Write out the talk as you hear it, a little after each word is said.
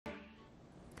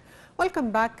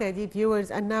Welcome back, dear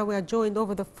viewers. And now we are joined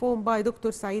over the phone by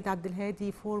Dr. Saeed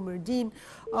Abdel, former Dean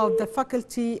of the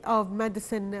Faculty of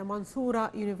Medicine,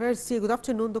 Mansoura University. Good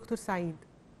afternoon, Dr. Saeed.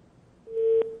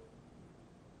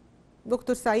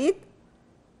 Dr. Saeed?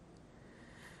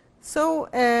 So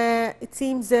it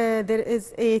seems there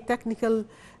is a technical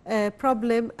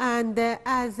problem, and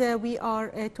as we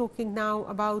are talking now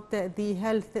about the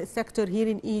health sector here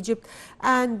in Egypt,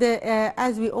 and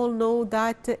as we all know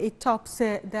that it tops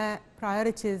the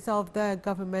priorities of the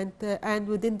government and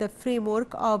within the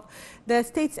framework of the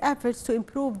state's efforts to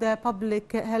improve the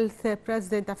public health,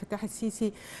 President Abdel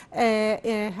al-Sisi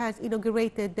has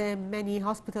inaugurated many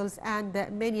hospitals, and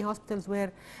many hospitals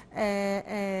were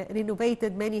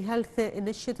renovated, many health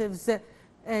initiatives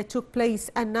took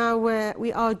place, and now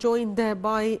we are joined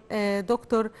by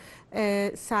Dr.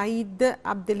 Saeed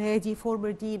Abdel,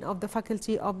 former Dean of the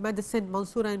Faculty of Medicine,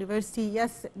 Mansoura University.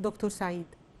 Yes, Dr. Saeed.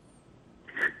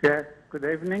 Yes, good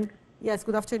evening. Yes,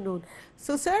 good afternoon.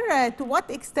 So, sir, to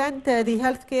what extent the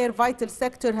healthcare vital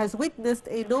sector has witnessed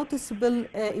a noticeable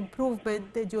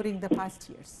improvement during the past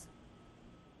years?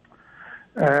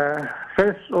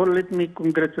 First of all, let me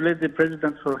congratulate the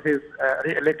President for his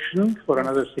re-election for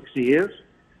another 6 years.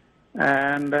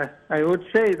 And I would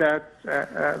say that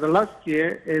the last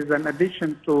year is an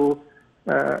addition to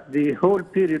the whole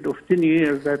period of 10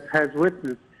 years that has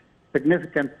witnessed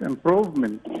significant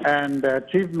improvement and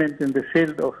achievement in the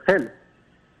field of health.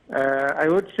 I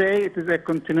would say it is a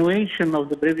continuation of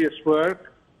the previous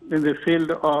work in the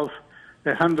field of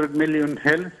 100 million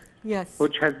health, yes,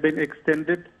 which has been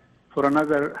extended for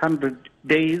another 100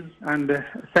 days and the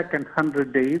second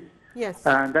 100 days. Yes.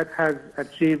 And that has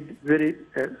achieved very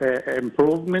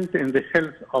improvement in the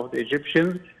health of the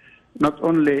Egyptians, not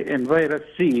only in virus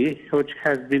C, which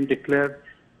has been declared,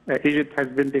 Egypt has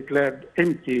been declared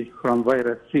empty from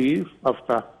virus C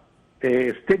after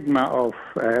a stigma of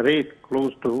rate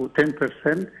close to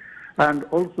 10%, and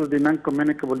also the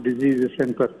non-communicable diseases,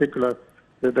 in particular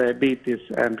the diabetes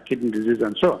and kidney disease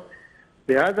and so on.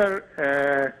 The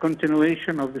other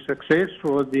continuation of the success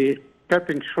was the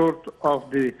cutting short of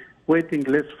the waiting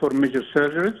list for major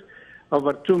surgeries.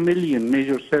 Over 2 million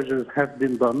major surgeries have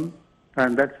been done,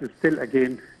 and that's still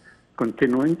again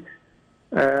continuing.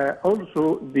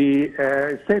 Also, the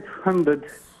state-funded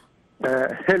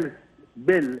health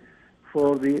bill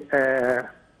for the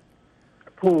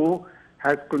poor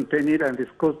has continued, and this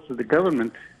costs the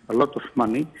government a lot of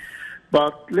money.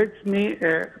 But let me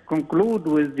conclude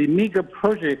with the mega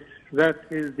project that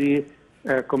is the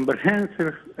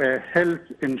comprehensive health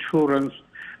insurance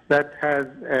that has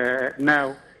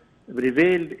now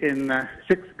prevailed in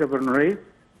 6 governorates,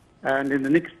 and in the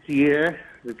next year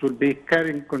it will be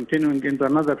continuing into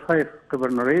another 5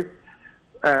 governorates.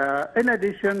 In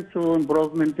addition to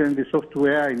improvement in the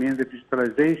software, I mean the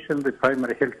digitalization, the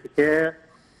primary health care,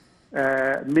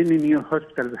 many new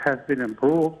hospitals have been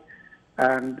improved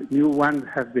and new ones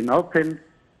have been opened.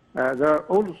 There are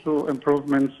also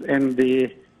improvements in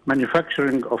the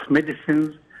manufacturing of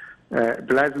medicines,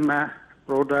 plasma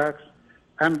products,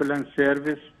 ambulance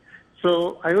service.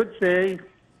 So I would say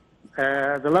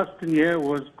the last 10 years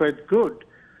was quite good,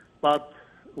 but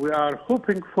we are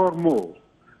hoping for more.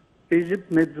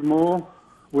 Egypt needs more.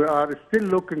 We are still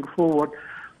looking forward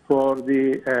for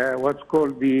the what's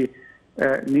called the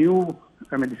new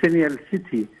medicinal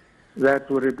city that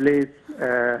will replace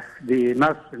the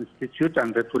NAS Institute,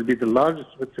 and that will be the largest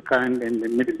of its kind in the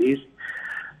Middle East.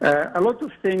 A lot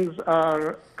of things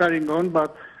are carrying on,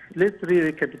 but let's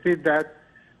recapitulate that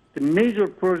the major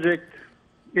project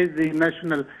is the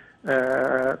national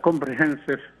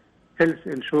comprehensive health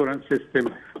insurance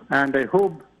system, and I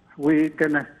hope we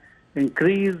can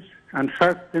increase and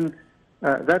fasten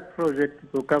that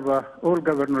project to cover all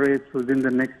governorates within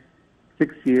the next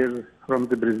 6 years from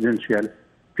the presidential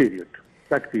period.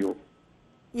 Back to you.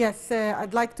 Yes,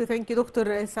 I'd like to thank you,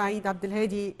 Dr. Saeed Abdel,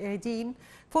 Dean,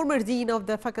 former Dean of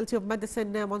the Faculty of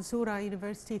Medicine, Mansoura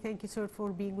University. Thank you, sir,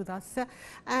 for being with us.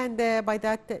 And by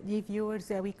that, dear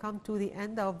viewers, we come to the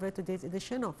end of today's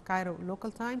edition of Cairo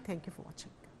Local Time. Thank you for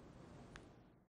watching.